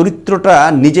চরিত্রটা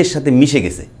নিজের সাথে মিশে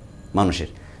গেছে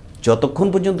মানুষের। যতক্ষণ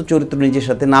পর্যন্ত চরিত্র নিজের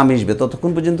সাথে না মিশবে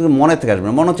ততক্ষণ পর্যন্ত মনে থেকে আসবে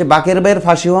না। মনে হচ্ছে বাকের ভাইয়ের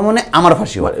ফাঁসি হওয়া মানে আমার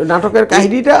ফাঁসি হওয়া। নাটকের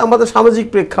কাহিনীটা আমাদের সামাজিক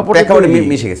প্রেক্ষাপটে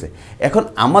মিশে গেছে। এখন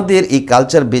আমাদের এই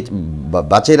কালচার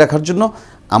বাঁচিয়ে রাখার জন্য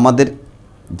আমাদের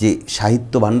যে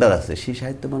সাহিত্য ভাণ্ডার আছে, সেই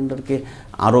সাহিত্য ভাণ্ডারকে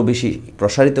আরও বেশি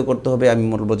প্রসারিত করতে হবে। আমি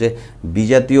বলবো যে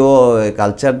বিজাতীয়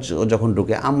কালচার যখন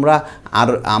ঢুকে আর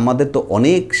আমাদের তো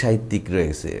অনেক সাহিত্যিক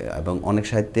রয়েছে, এবং অনেক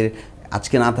সাহিত্যের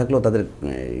আজকে না থাকলেও তাদের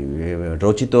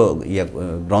রচিত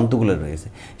গ্রন্থগুলো রয়েছে।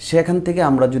 সেখান থেকে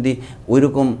আমরা যদি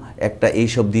ওইরকম একটা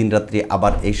এইসব দিন রাত্রি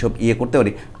আবার এইসব করতে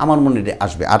পারি, আমার মনে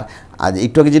আসবে। আর আজ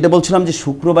একটু আগে যেটা বলছিলাম যে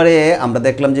শুক্রবারে আমরা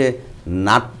দেখলাম যে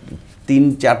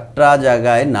 3-4টা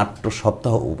জায়গায় নাট্য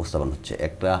সপ্তাহ উপস্থাপন হচ্ছে,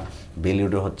 একটা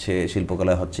বেলিউডে হচ্ছে,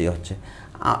 শিল্পকলায় হচ্ছে, হচ্ছে।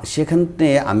 সেখানে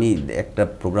আমি একটা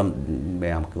প্রোগ্রাম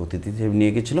আমাকে অতিথি হিসেবে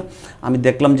নিয়ে গেছিলো, আমি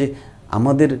দেখলাম যে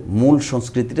আমাদের মূল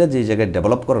সংস্কৃতিটা যে জায়গায়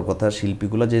ডেভেলপ করার কথা,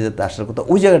 শিল্পীগুলো যে জায়গাতে আসার কথা,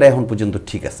 ওই জায়গাটা এখন পর্যন্ত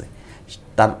ঠিক আছে।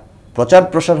 তার প্রচার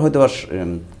প্রসার হয়তো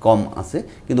কম আছে,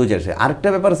 কিন্তু ওই জায়গায় আরেকটা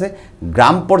ব্যাপার আছে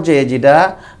গ্রাম পর্যায়ে, যেটা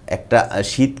একটা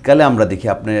শীতকালে আমরা দেখি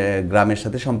আপনি গ্রামের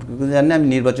সাথে সম্পর্ক জানেন, আমি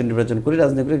নির্বাচন করি,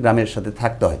 রাজনীতি করি, গ্রামের সাথে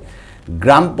থাকতে হয়।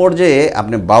 গ্রাম পর্যায়ে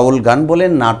আপনি বাউল গান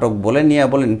বলেন, নাটক বলেন,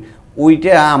 বলেন,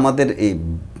 ওইটা আমাদের এই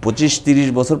 25-30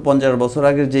 বছর 50 বছর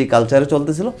আগের যেই কালচারে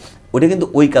চলতেছিল, ওইটা কিন্তু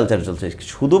ওই কালচারে চলছে।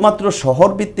 শুধুমাত্র শহর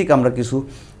ভিত্তিক আমরা কিছু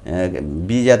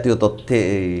বিজাতীয় তথ্যে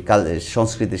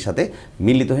সংস্কৃতির সাথে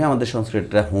মিলিত হয়ে আমাদের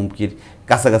সংস্কৃতিটা হুমকির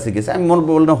কাছাকাছি গেছে। আমি মনে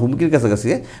বললাম হুমকির কাছাকাছি,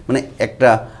 মানে একটা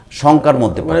শঙ্কার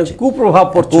মধ্যে পড়ছে, কুপ্রভাব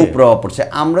পড়ছে।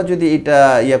 আমরা যদি এটা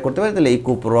করতে পারি, তাহলে এই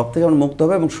কুপ্রভাব থেকে আমরা মুক্ত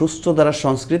হবে, এবং সুস্থ ধারার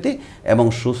সংস্কৃতি এবং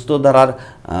সুস্থ ধারার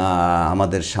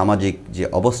আমাদের সামাজিক যে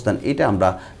অবস্থান, এটা আমরা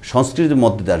সংস্কৃতির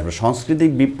মধ্যে দিয়ে আসবো। সাংস্কৃতিক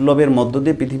বিপ্লবের মধ্য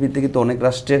দিয়ে পৃথিবীতে কিন্তু অনেক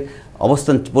রাষ্ট্রের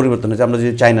অবস্থান পরিবর্তন হয়েছে। আমরা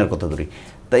যদি চায়নার কথা ধরি,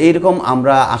 তা এইরকম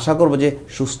আমরা আশা করব যে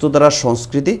সুস্থ ধারার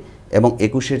সংস্কৃতি এবং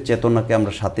 21-এর চেতনাকে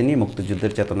আমরা সাথে নিয়ে,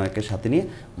 মুক্তিযুদ্ধের চেতনাকে সাথে নিয়ে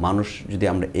মানুষ যদি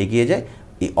আমরা এগিয়ে যাই,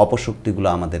 এই অপশক্তিগুলো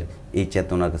আমাদের এই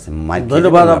চেতনার কাছে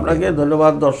ধন্যবাদ আপনাকে।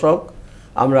 ধন্যবাদ দর্শক।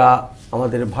 আমরা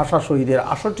আমাদের ভাষা শহীদের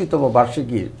 ৬৮তম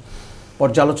বার্ষিকীর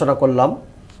পর্যালোচনা করলাম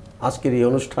আজকের এই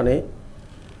অনুষ্ঠানে।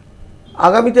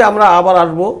 আগামীতে আমরা আবার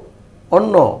আসব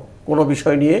অন্য কোনো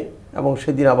বিষয় নিয়ে, এবং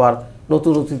সেদিন আবার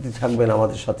নতুন অতিথি থাকবেন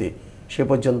আমাদের সাথে। সে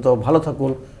পর্যন্ত ভালো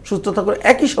থাকুন, সুস্থ থাকুন,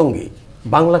 একই সঙ্গে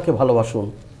বাংলাকে ভালোবাসুন,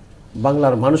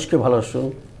 বাংলার মানুষকে ভালোবাসুন,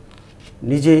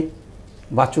 নিজে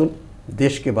বাঁচুন,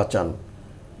 দেশকে বাঁচান।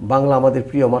 বাংলা আমাদের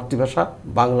প্রিয় মাতৃভাষা,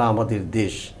 বাংলা আমাদের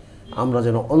দেশ। আমরা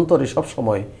যেন অন্তরে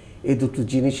সবসময় এই দুটো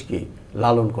জিনিসকে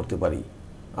লালন করতে পারি।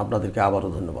 আপনাদেরকে আবারও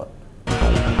ধন্যবাদ।